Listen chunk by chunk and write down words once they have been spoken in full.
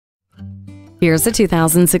Here's a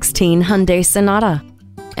 2016 Hyundai Sonata.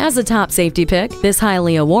 As a top safety pick, this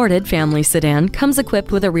highly awarded family sedan comes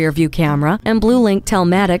equipped with a rear-view camera and Blue-Link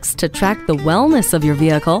telematics to track the wellness of your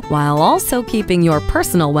vehicle while also keeping your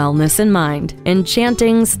personal wellness in mind.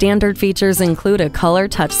 Enchanting standard features include a color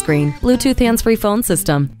touchscreen, Bluetooth hands-free phone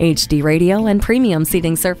system, HD radio, and premium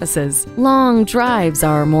seating surfaces. Long drives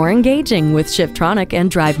are more engaging with Shiftronic and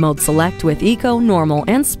Drive Mode Select with Eco, Normal,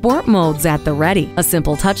 and Sport modes at the ready. A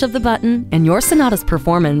simple touch of the button and your Sonata's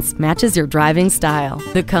performance matches your driving style.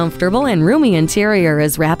 The comfortable and roomy interior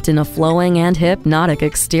is wrapped in a flowing and hypnotic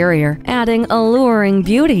exterior, adding alluring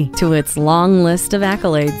beauty to its long list of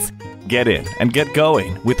accolades. Get in and get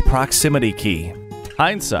going with Proximity Key.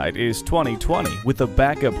 Hindsight is 20/20 with a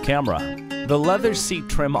backup camera. The leather seat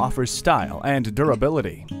trim offers style and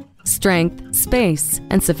durability. Strength, space,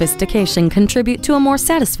 and sophistication contribute to a more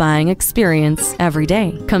satisfying experience every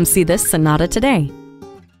day. Come see this Sonata today.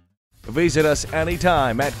 Visit us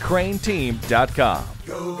anytime at crainteam.com.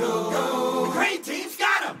 Go, go.